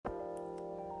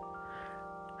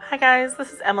Hi guys,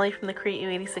 this is Emily from the Create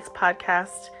U86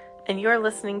 podcast, and you're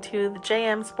listening to the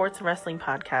JM Sports and Wrestling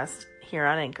podcast here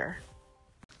on Anchor.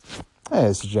 Hey,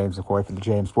 this is James McCoy from the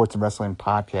JM Sports and Wrestling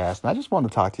podcast, and I just wanted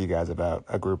to talk to you guys about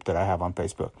a group that I have on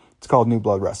Facebook. It's called New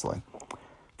Blood Wrestling.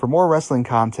 For more wrestling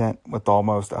content with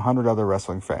almost 100 other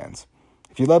wrestling fans.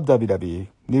 If you love WWE,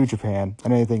 New Japan,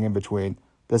 and anything in between,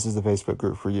 this is the Facebook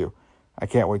group for you. I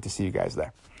can't wait to see you guys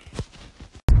there.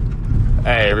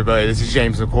 Hey everybody, this is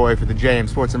James McCoy for the JM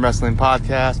Sports and Wrestling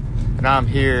podcast, and I'm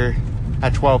here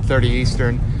at 12:30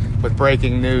 Eastern with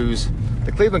breaking news.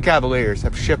 The Cleveland Cavaliers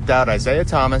have shipped out Isaiah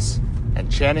Thomas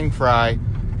and Channing Frye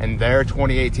and their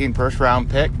 2018 first-round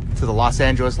pick to the Los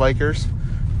Angeles Lakers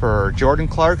for Jordan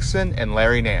Clarkson and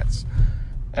Larry Nance.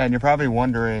 And you're probably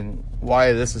wondering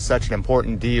why this is such an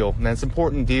important deal. And it's an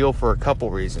important deal for a couple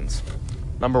reasons.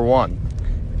 Number one,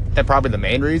 and probably the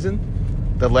main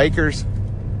reason, the Lakers,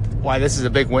 why this is a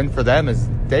big win for them is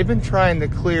they've been trying to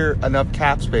clear enough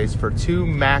cap space for 2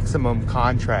 maximum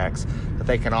contracts that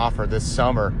they can offer this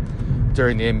summer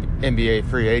during the NBA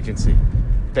free agency.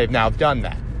 They've now done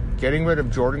that. Getting rid of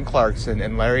Jordan Clarkson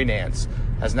and Larry Nance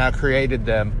has now created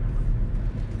them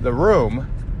the room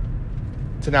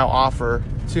to now offer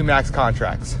 2 max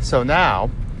contracts. So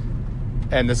now,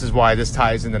 and this is why this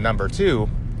ties into number 2,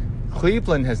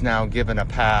 Cleveland has now given a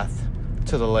path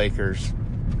to the Lakers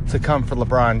to come for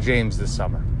LeBron James this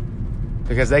summer,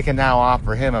 because they can now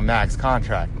offer him a max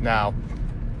contract. Now,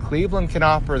 Cleveland can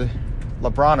offer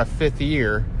LeBron a 5th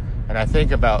year, and I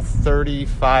think about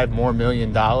 $35 more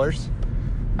million.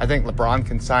 I think LeBron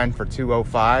can sign for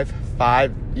 $205,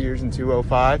 5 years and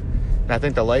 $205, and I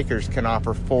think the Lakers can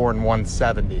offer $4 and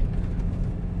 $170.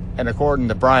 And according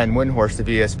to Brian Windhorst of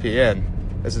ESPN,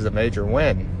 this is a major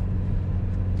win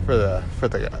for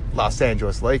the Los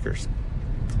Angeles Lakers.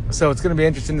 So it's going to be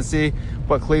interesting to see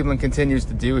what Cleveland continues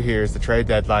to do here as the trade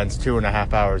deadline's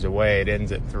 2.5 hours away. It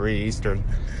ends at 3 Eastern.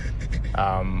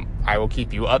 I will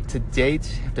keep you up to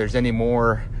date if there's any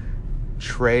more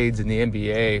trades in the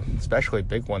NBA, especially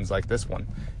big ones like this one.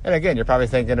 And again, you're probably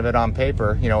thinking of it on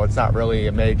paper, it's not really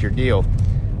a major deal.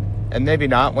 And maybe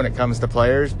not when it comes to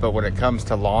players, but when it comes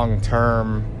to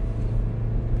long-term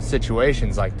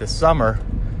situations like this summer,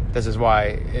 this is why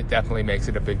it definitely makes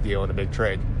it a big deal and a big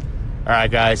trade. All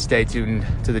right, guys, stay tuned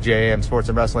to the JM Sports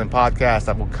and Wrestling podcast.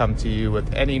 I will come to you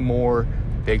with any more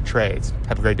big trades.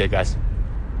 Have a great day, guys.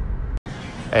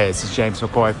 Hey, this is James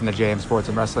McCoy from the JM Sports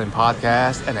and Wrestling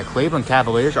podcast, and the Cleveland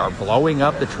Cavaliers are blowing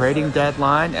up the trading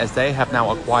deadline as they have now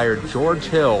acquired George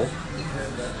Hill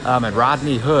and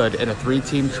Rodney Hood in a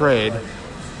 3-team trade.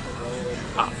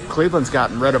 Cleveland's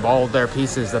gotten rid of all of their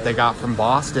pieces that they got from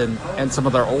Boston and some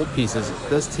of their old pieces.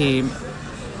 This team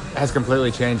has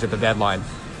completely changed at the deadline.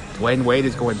 Dwayne Wade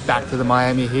is going back to the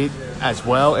Miami Heat as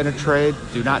well in a trade.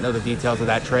 Do not know the details of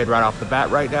that trade right off the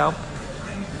bat right now.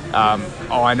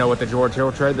 All I know with the George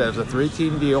Hill trade, that was a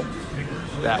 3-team deal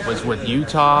that was with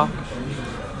Utah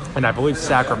and I believe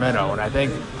Sacramento. And I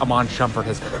think Amon Shumpert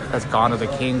has gone to the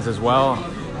Kings as well.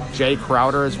 Jay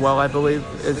Crowder as well, I believe,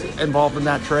 is involved in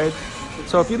that trade.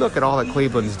 So if you look at all that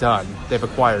Cleveland's done, they've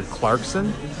acquired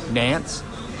Clarkson, Nance,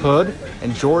 Hood,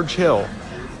 and George Hill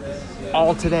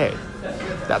all today.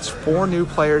 That's 4 new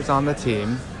players on the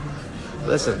team.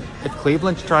 Listen, if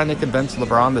Cleveland's trying to convince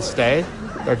LeBron to stay,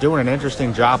 they're doing an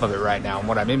interesting job of it right now. And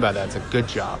what I mean by that, it's a good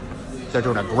job. They're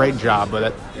doing a great job with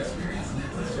it.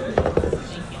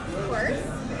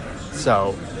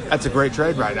 So that's a great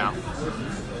trade right now.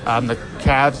 The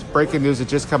Cavs, breaking news that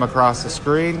just come across the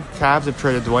screen. Cavs have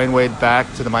traded Dwayne Wade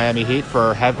back to the Miami Heat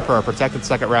for a protected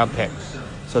second-round pick.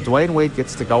 So Dwayne Wade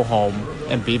gets to go home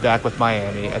and be back with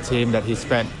Miami, a team that he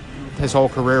spent his whole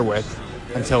career with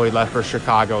until he left for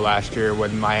Chicago last year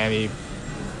when Miami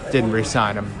didn't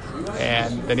re-sign him.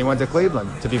 And then he went to Cleveland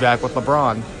to be back with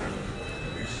LeBron.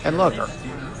 And look,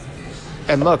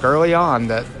 early on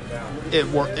that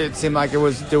it seemed like it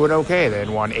was doing okay. They had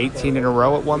won 18 in a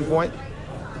row at one point.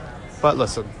 But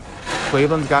listen,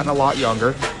 Cleveland's gotten a lot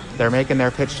younger. They're making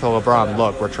their pitch to LeBron.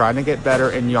 Look, we're trying to get better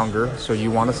and younger, so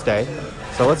you want to stay.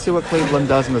 So let's see what Cleveland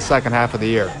does in the second half of the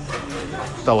year.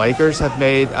 The Lakers have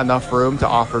made enough room to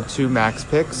offer 2 max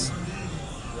contracts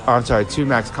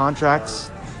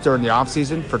during the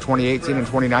offseason for 2018 and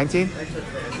 2019.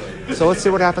 So let's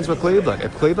see what happens with Cleveland.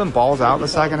 If Cleveland balls out in the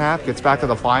second half, gets back to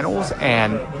the finals,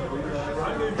 and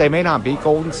they may not beat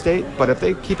Golden State, but if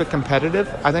they keep it competitive,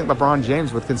 I think LeBron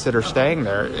James would consider staying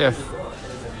there if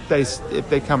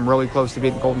they come really close to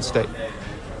beating Golden State.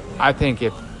 I think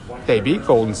if they beat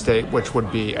Golden State, which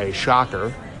would be a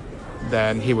shocker,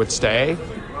 then he would stay.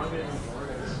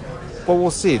 But we'll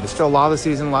see. There's still a lot of the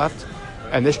season left,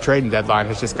 and this trading deadline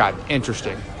has just gotten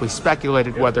interesting. We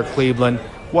speculated whether Cleveland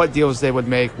what deals they would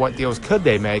make, what deals could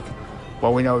they make.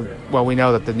 Well, we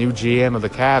know that the new GM of the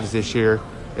Cavs this year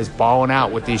is balling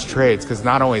out with these trades, because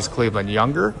not only is Cleveland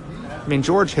younger, I mean,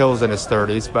 George Hill's in his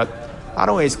 30s, but not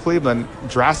only is Cleveland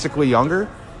drastically younger,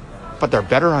 but they're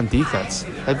better on defense.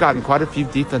 They've gotten quite a few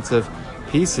defensive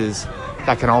pieces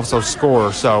that can also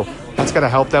score, so that's going to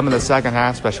help them in the second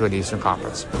half, especially in the Eastern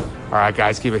Conference. All right,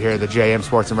 guys, keep it here at the JM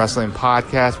Sports and Wrestling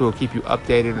Podcast. We will keep you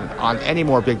updated on any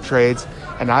more big trades,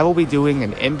 and I will be doing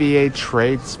an NBA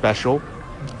trade special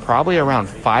probably around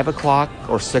 5 o'clock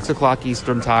or 6 o'clock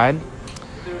Eastern time.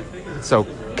 So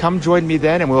come join me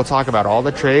then, and we'll talk about all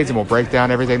the trades, and we'll break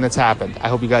down everything that's happened. I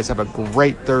hope you guys have a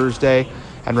great Thursday.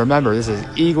 And remember, this is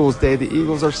Eagles Day. The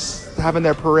Eagles are having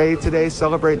their parade today,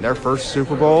 celebrating their first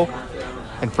Super Bowl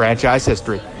in franchise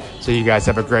history. So you guys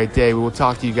have a great day. We will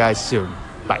talk to you guys soon.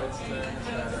 Bye.